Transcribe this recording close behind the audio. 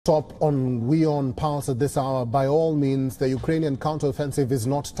Top on WION Pulse at this hour. By all means, the Ukrainian counteroffensive is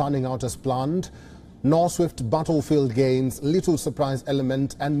not turning out as planned. No swift battlefield gains, little surprise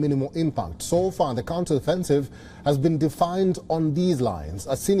element and minimal impact. So far, the counteroffensive has been defined on these lines.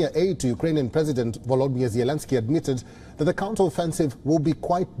 A senior aide to Ukrainian President Volodymyr Zelensky admitted that the counteroffensive will be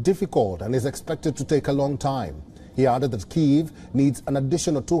quite difficult and is expected to take a long time. He added that Kyiv needs an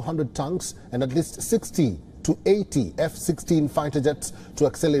additional 200 tanks and at least 60 to 80 F-16 fighter jets to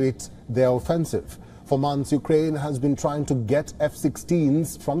accelerate their offensive. For months, Ukraine has been trying to get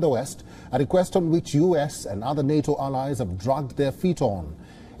F-16s from the West, a request on which US and other NATO allies have dragged their feet on.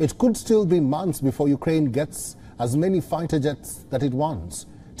 It could still be months before Ukraine gets as many fighter jets that it wants.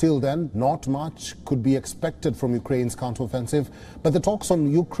 Till then, not much could be expected from Ukraine's counteroffensive, but the talks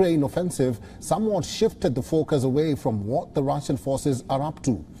on Ukraine offensive somewhat shifted the focus away from what the Russian forces are up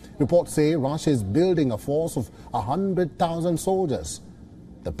to. Reports say Russia is building a force of 100,000 soldiers.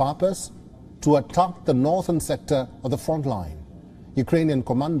 The purpose? To attack the northern sector of the front line. Ukrainian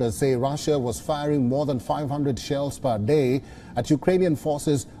commanders say Russia was firing more than 500 shells per day at Ukrainian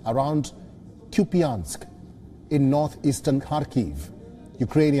forces around Kupiansk in northeastern Kharkiv.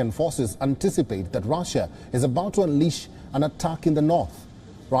 Ukrainian forces anticipate that Russia is about to unleash an attack in the north.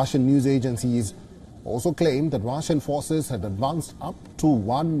 Russian news agencies also claimed that Russian forces had advanced up to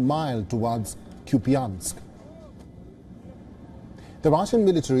 1 mile towards Kupiansk. The Russian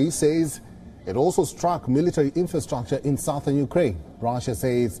military says it also struck military infrastructure in southern Ukraine. Russia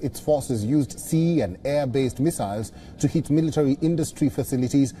says its forces used sea and air-based missiles to hit military industry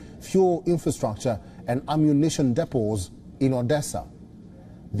facilities, fuel infrastructure and ammunition depots in Odessa.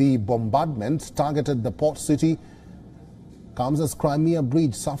 The bombardment targeted the port city comes as Crimea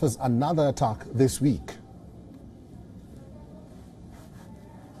Bridge suffers another attack this week.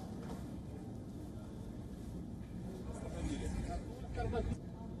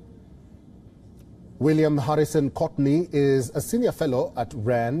 William Harrison Courtney is a senior fellow at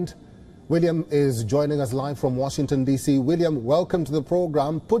RAND. William is joining us live from Washington, D.C. William, welcome to the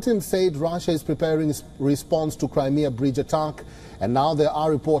program. Putin said Russia is preparing response to Crimea Bridge attack, and now there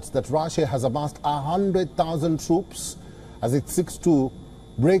are reports that Russia has amassed 100,000 troops as it seeks to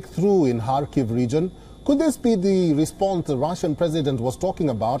break through in Kharkiv region. Could this be the response the Russian president was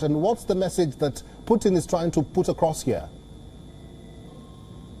talking about, and what's the message that Putin is trying to put across here?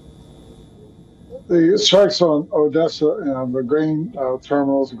 The strikes on Odessa and the grain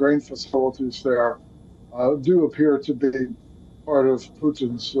terminals, grain facilities there, do appear to be part of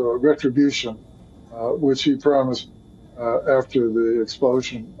Putin's retribution, which he promised after the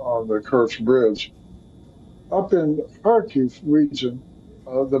explosion on the Kerch Bridge. Up in Kharkiv region,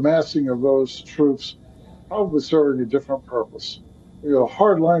 the massing of those troops probably serving a different purpose.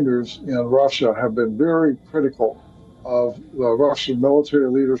 Hardliners in Russia have been very critical of the Russian military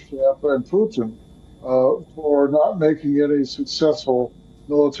leadership and Putin for not making any successful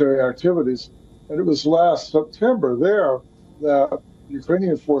military activities. And it was last September there that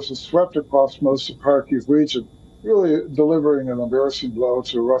Ukrainian forces swept across most of Kharkiv region, really delivering an embarrassing blow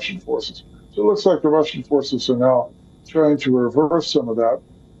to Russian forces. So it looks like the Russian forces are now trying to reverse some of that,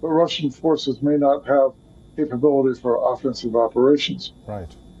 but Russian forces may not have capability for offensive operations.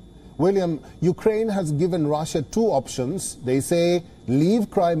 Right. William, Ukraine has given Russia two options. They say leave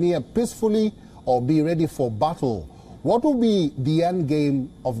Crimea peacefully or be ready for battle. What will be the end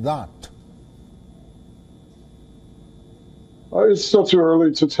game of that? It's still too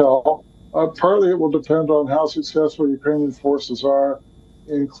early to tell. Partly it will depend on how successful Ukrainian forces are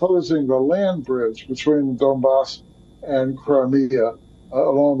in closing the land bridge between Donbass and Crimea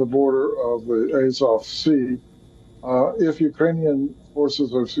along the border of the Azov Sea. If Ukrainian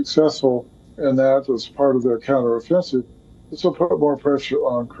forces are successful in that as part of their counteroffensive, this will put more pressure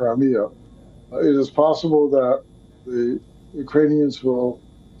on Crimea. It is possible that the Ukrainians will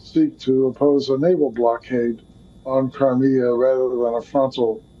seek to oppose a naval blockade on Crimea rather than a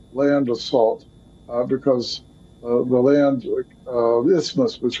frontal land assault, because the land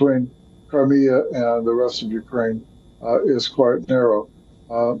isthmus between Crimea and the rest of Ukraine is quite narrow.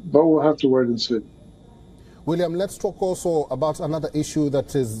 But we'll have to wait and see. William, let's talk also about another issue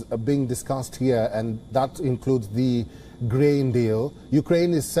that is being discussed here, and that includes the grain deal.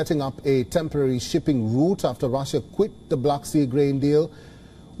 Ukraine is setting up a temporary shipping route after Russia quit the Black Sea grain deal.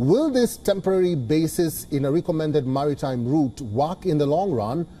 Will this temporary basis in a recommended maritime route work in the long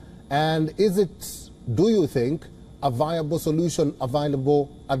run? And is it, do you think, a viable solution available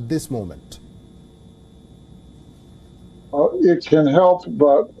at this moment? It can help,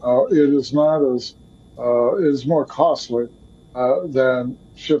 but it is not as it is more costly than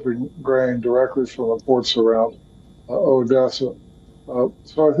shipping grain directly from the ports around Odessa.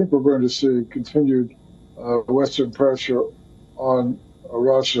 So I think we're going to see continued Western pressure on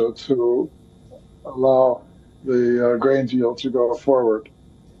Russia to allow the grain deal to go forward.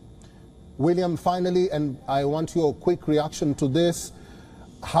 William, finally, and I want your quick reaction to this,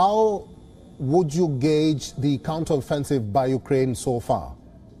 how would you gauge the counteroffensive by Ukraine so far?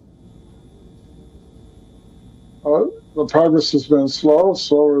 The progress has been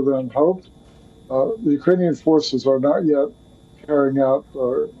slower than hoped. The Ukrainian forces are not yet carrying out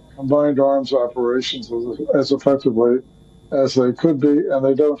combined arms operations as effectively as they could be, and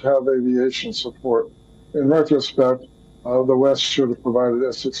they don't have aviation support. In retrospect, the West should have provided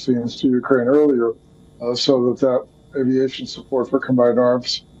F-16s to Ukraine earlier so that aviation support for combined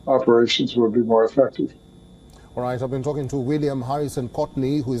arms operations would be more effective. All right, I've been talking to William Harrison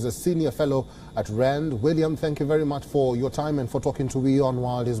Courtney, who is a senior fellow at RAND. William, thank you very much for your time and for talking to WION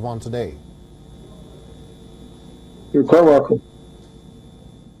World is One today. You're quite welcome.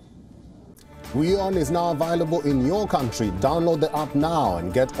 WION is now available in your country. Download the app now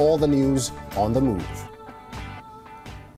and get all the news on the move.